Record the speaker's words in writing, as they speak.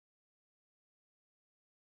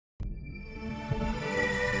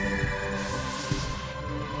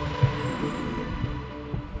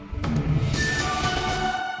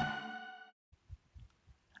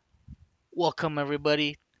Welcome,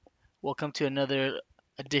 everybody. Welcome to another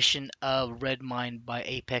edition of Redmine by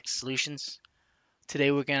Apex Solutions. Today,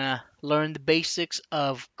 we're going to learn the basics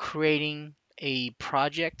of creating a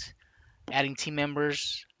project, adding team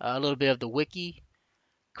members, a little bit of the wiki,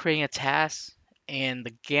 creating a task, and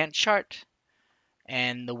the Gantt chart,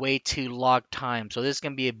 and the way to log time. So, this is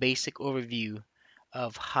going to be a basic overview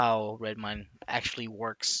of how Redmine actually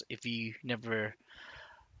works if you never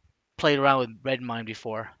played around with Redmine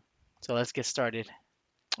before. So, let's get started.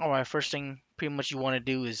 Alright, first thing pretty much you want to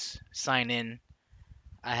do is sign in.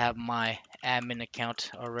 I have my admin account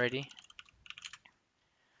already.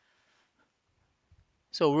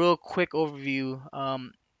 So real quick overview,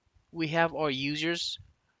 we have our users.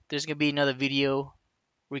 There's going to be another video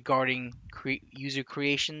regarding user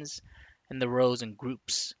creations and the rows and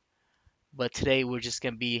groups. But today we're just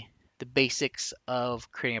going to be the basics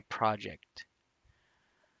of creating a project.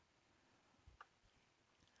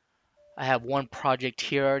 I have one project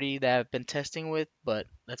here already that I've been testing with, but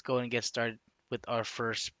let's go and get started with our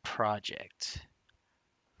first project.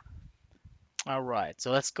 All right,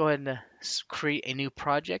 so let's go ahead and create a new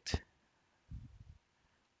project.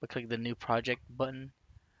 We'll click the new project button.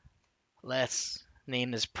 Let's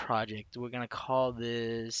name this project. We're gonna call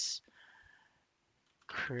this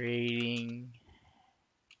creating,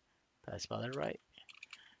 did I spell that right?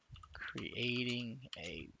 Creating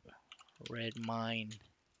a Redmine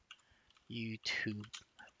YouTube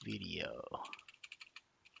video.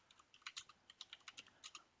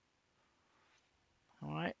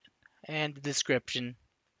 All right, and the description,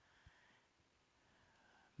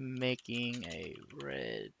 making a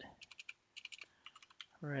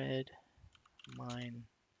Redmine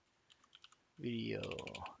video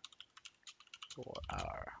for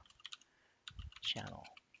our channel.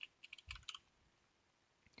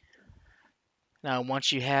 Now,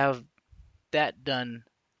 once you have that done,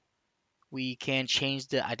 we can change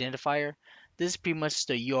the identifier. This is pretty much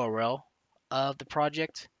the URL of the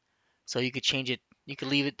project. So you could change it, you could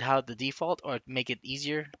leave it how the default or make it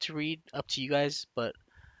easier to read, up to you guys, but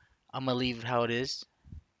I'm gonna leave it how it is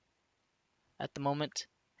at the moment.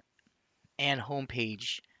 And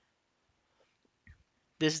homepage.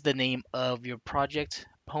 This is the name of your project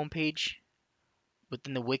homepage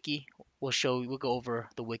within the wiki. We'll go over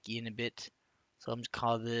the wiki in a bit. So I'm just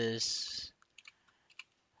call this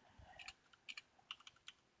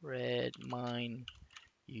Redmine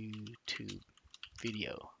YouTube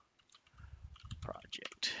video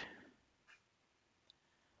project.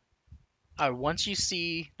 Alright, once you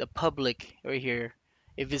see the public right here,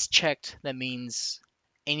 if it's checked, that means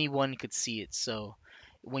anyone could see it. So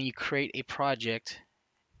when you create a project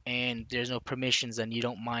and there's no permissions and you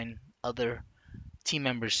don't mind other team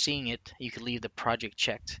members seeing it, you can leave the project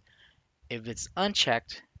checked. If it's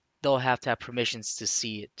unchecked, they'll have to have permissions to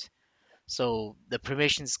see it. So the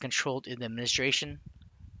permissions controlled in the administration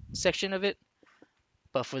section of it,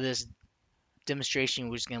 but for this demonstration,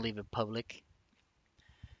 we're just gonna leave it public.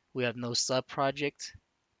 We have no sub project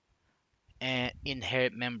and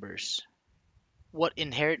inherit members. What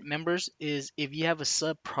inherit members is if you have a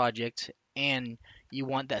sub project and you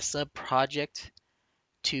want that sub project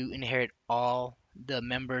to inherit all the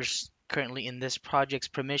members currently in this project's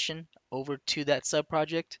permission over to that sub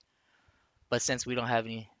project. But since we don't have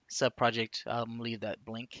any sub project, I'll leave that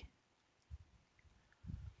blank.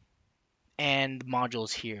 And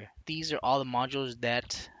modules here. These are all the modules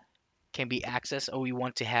that can be accessed or we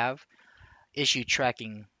want to have. Issue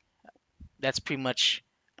tracking. That's pretty much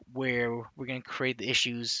where we're going to create the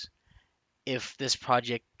issues if this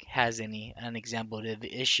project has any. An example of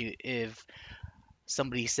the issue, if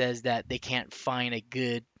somebody says that they can't find a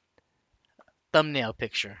good thumbnail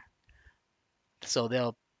picture, so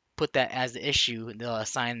they'll put that as the issue and they'll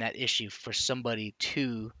assign that issue for somebody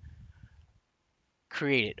to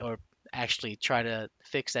create it or actually try to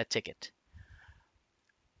fix that ticket.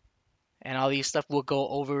 And all these stuff we'll go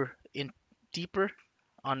over in deeper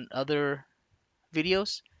on other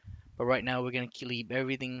videos, but right now we're going to leave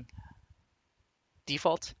everything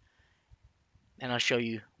default, and I'll show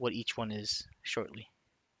you what each one is shortly.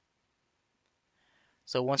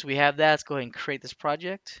 So once we have that, let's go ahead and create this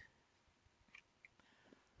project.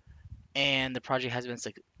 And the project has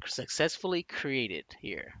been successfully created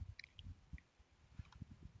here.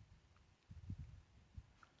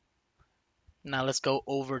 Now let's go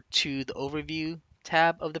over to the overview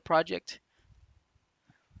tab of the project.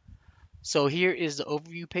 So here is the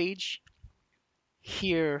overview page.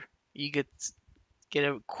 Here you get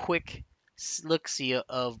a quick look-see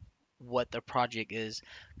of what the project is.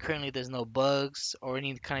 Currently there's no bugs or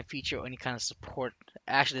any kind of feature or any kind of support.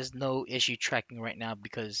 Actually, there's no issue tracking right now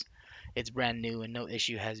because it's brand new and no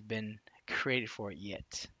issue has been created for it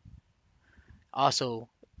yet. Also,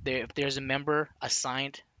 if there's a member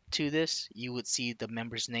assigned to this, you would see the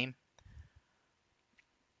member's name.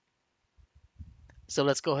 So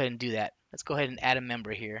let's go ahead and do that. Let's go ahead and add a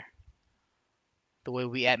member here. The way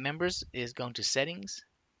we add members is going to settings,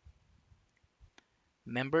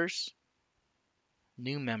 members,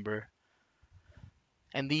 new member,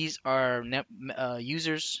 and these are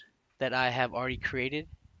users that I have already created.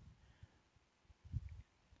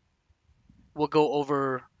 We'll go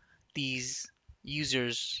over these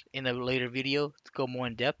users in a later video to go more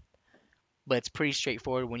in depth, but it's pretty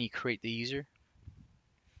straightforward when you create the user.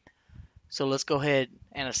 So let's go ahead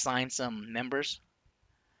and assign some members.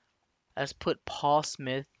 Let's put Paul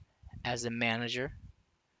Smith as the manager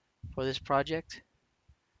for this project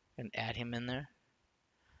and add him in there.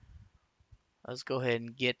 Let's go ahead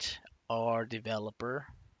and get our developer.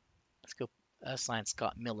 Let's go assign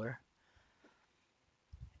Scott Miller.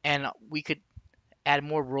 And we could add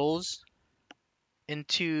more roles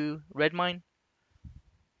into Redmine.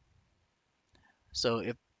 So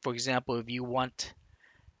if, for example, if you want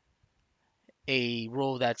a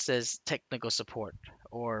role that says technical support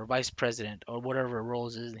or vice president or whatever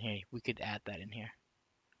roles is in here, we could add that in here.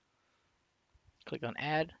 Click on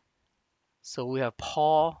add. So we have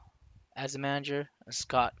Paul as a manager and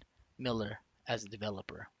Scott Miller as a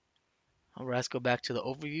developer. All right, let's go back to the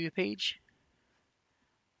overview page.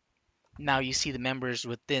 Now you see the members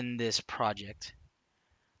within this project.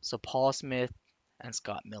 So Paul Smith and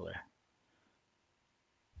Scott Miller.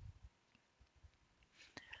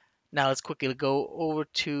 Now let's quickly go over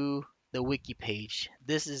to the wiki page.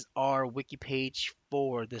 This is our wiki page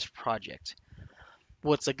for this project.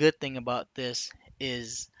 What's a good thing about this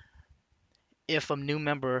is if a new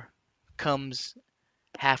member comes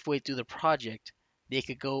halfway through the project, they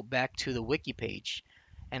could go back to the wiki page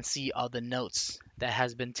and see all the notes that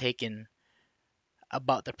has been taken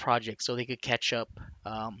about the project so they could catch up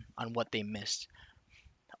on what they missed.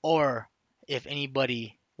 Or if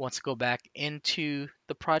anybody wants to go back into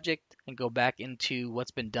the project and go back into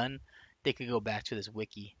what's been done, they could go back to this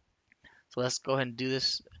wiki. So let's go ahead and do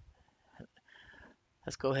this.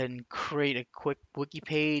 Let's go ahead and create a quick wiki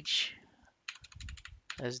page.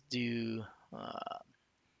 Let's do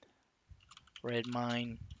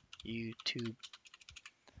Redmine YouTube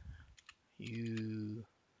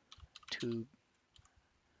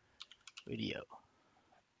video.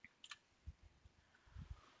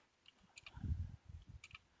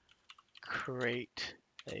 Create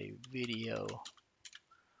a video.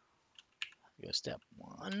 Go step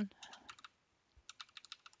 1,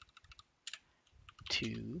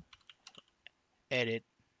 2, edit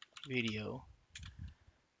video,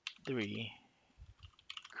 3,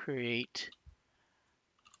 create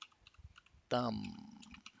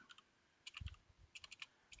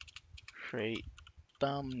create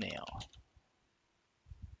thumbnail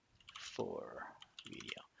for video.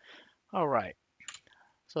 All right.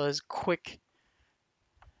 So this quick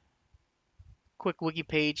wiki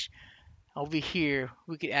page. Over here,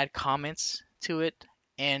 we could add comments to it,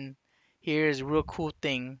 and here's a real cool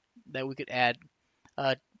thing that we could add.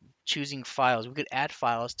 Choosing files. We could add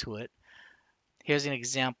files to it. Here's an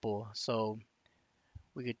example. So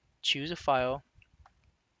we could choose a file.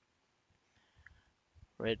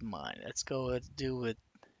 Redmine. Let's do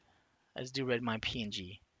Redmine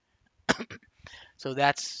PNG. So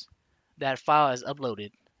that file is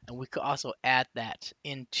uploaded, and we could also add that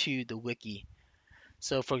into the wiki.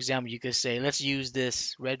 So for example, you could say, let's use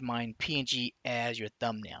this Redmine PNG as your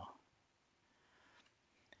thumbnail.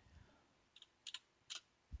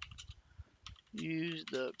 Use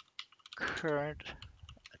the current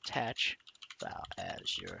attach file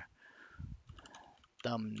as your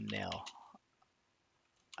thumbnail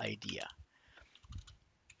idea.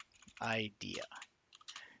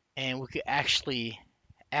 And we could actually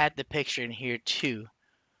add the picture in here too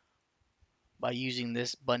by using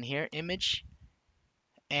this button here, image.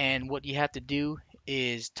 And what you have to do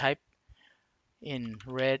is type in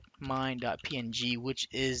redmine.png, which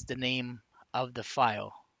is the name of the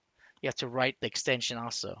file. You have to write the extension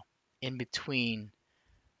also in between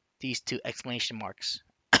these two exclamation marks.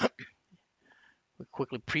 We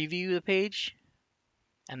quickly preview the page,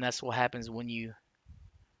 and that's what happens when you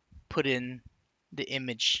put in the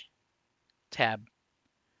image tab.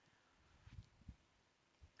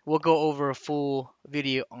 We'll go over a full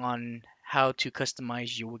video on how to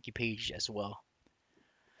customize your wiki page as well.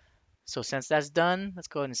 So since that's done, let's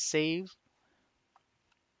go ahead and save.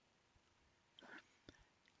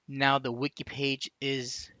 Now the wiki page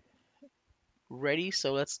is ready,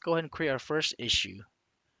 so let's go ahead and create our first issue.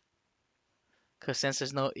 Because since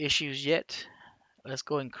there's no issues yet, let's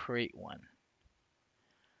go and create one.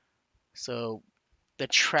 So the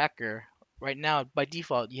tracker, right now by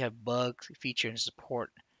default you have bugs, feature, and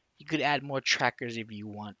support. You could add more trackers if you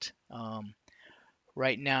want.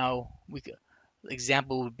 Right now,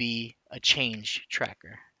 example would be a change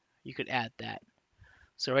tracker. You could add that.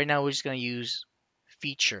 So right now we're just gonna use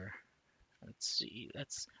feature. Let's see.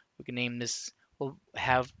 We can name this. We'll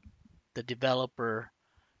have the developer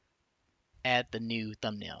add the new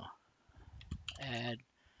thumbnail. Add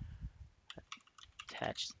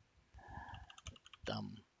attached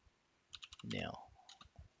thumbnail.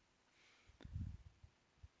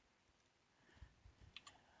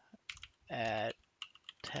 Add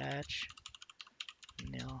attach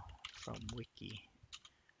thumbnail from wiki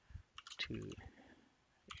to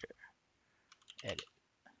edit.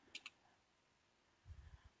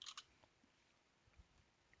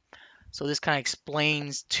 So this kind of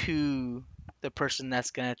explains to the person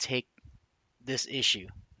that's gonna take this issue.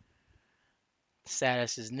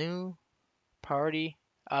 Status is new, priority,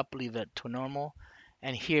 I'll leave it to normal.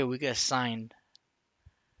 And here we can assign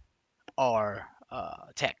our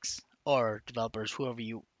text or developers, whoever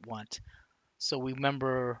you want. So we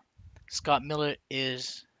remember Scott Miller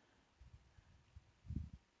is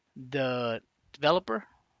the developer.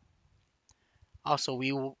 Also,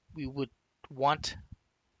 we would want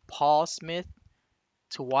Paul Smith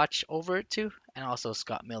to watch over it too, and also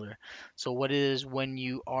Scott Miller. So what is when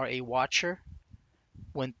you are a watcher,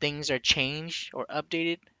 when things are changed or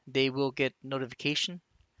updated, they will get notification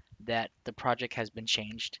that the project has been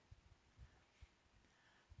changed.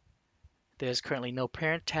 There's currently no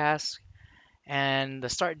parent task, and the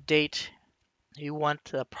start date, you want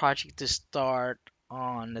the project to start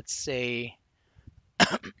on, let's say,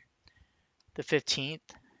 the 15th,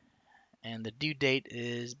 and the due date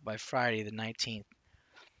is by Friday the 19th.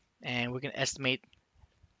 And we're going to estimate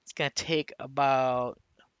it's going to take about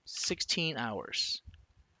 16 hours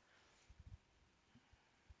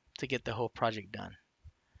to get the whole project done.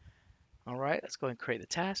 All right, let's go and create the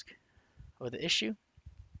task or the issue.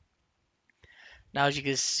 Now, as you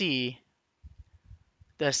can see,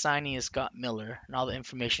 the assignee is Scott Miller, and all the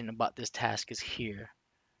information about this task is here.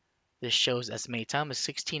 This shows estimated time is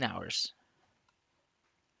 16 hours.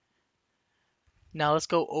 Now let's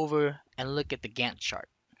go over and look at the Gantt chart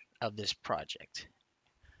of this project.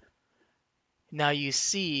 Now you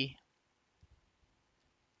see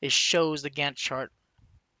it shows the Gantt chart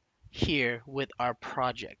here with our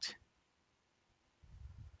project.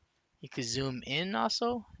 You could zoom in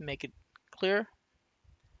also, make it clear,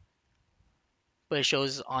 but it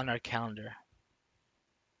shows on our calendar.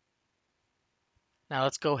 Now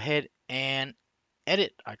let's go ahead and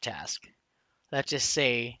edit our task. Let's just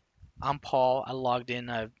say I'm Paul, I logged in,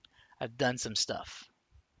 I've done some stuff.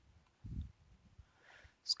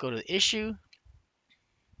 Let's go to the issue,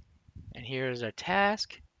 and here's our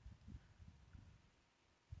task.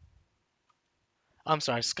 I'm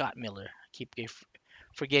sorry, Scott Miller. I keep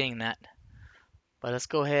forgetting that. But let's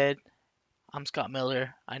go ahead. I'm Scott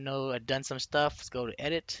Miller. I know I've done some stuff. Let's go to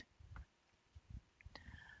edit.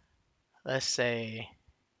 Let's say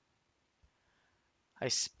I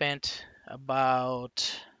spent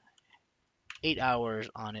about 8 hours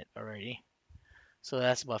on it already. So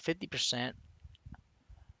that's about 50%.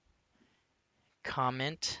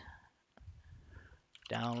 Comment.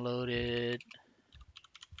 Downloaded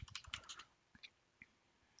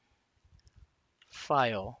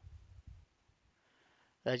file.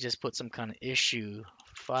 Let's just put some kind of issue.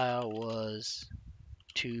 File was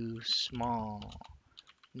too small.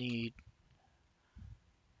 Need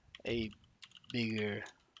a bigger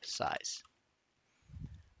size.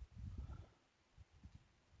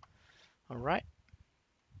 All right.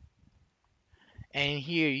 And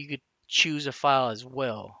here you could choose a file as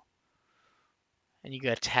well. And you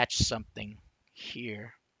can attach something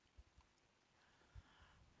here.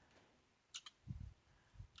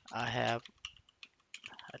 I have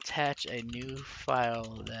attached a new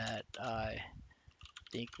file that I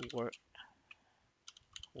think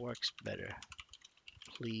works better.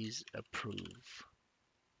 Please approve.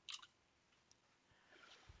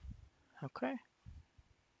 Okay.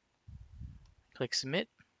 Click submit.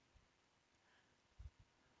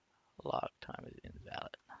 Log time is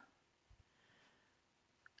invalid.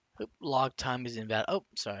 Oop, log time is invalid. Oh,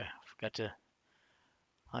 sorry. Forgot to.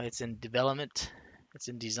 It's in development. It's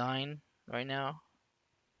in design right now.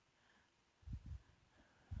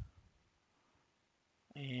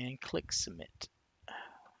 And click submit.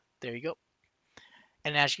 There you go.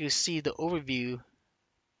 And as you see the overview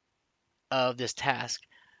of this task,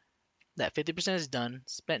 that 50% is done,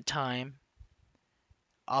 spent time,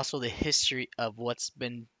 also the history of what's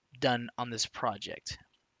been done on this project.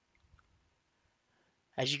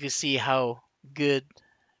 As you can see how good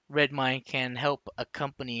Redmine can help a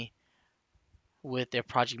company with their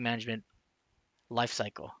project management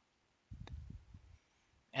lifecycle.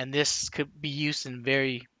 And this could be used in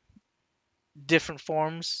very different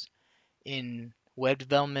forms in web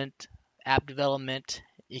development, app development.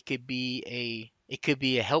 It could be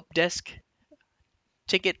a help desk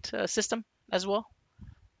ticket system as well.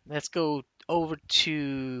 Let's go over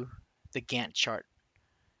to the Gantt chart.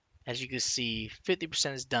 As you can see,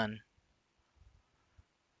 50% is done.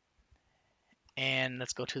 And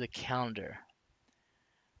let's go to the calendar.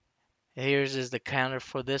 Here's is the calendar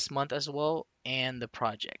for this month as well and the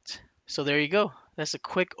project. So there you go. That's a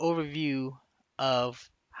quick overview of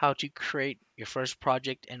how to create your first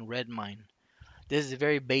project in Redmine. This is a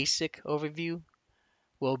very basic overview.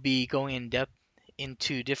 We'll be going in depth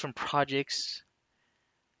into different projects,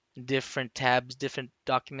 different tabs, different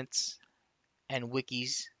documents, and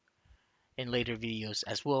wikis in later videos,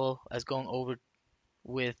 as well as going over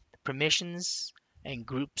with permissions and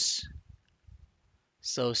groups.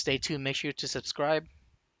 So stay tuned. Make sure to subscribe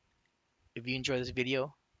if you enjoy this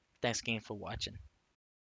video. Thanks again for watching.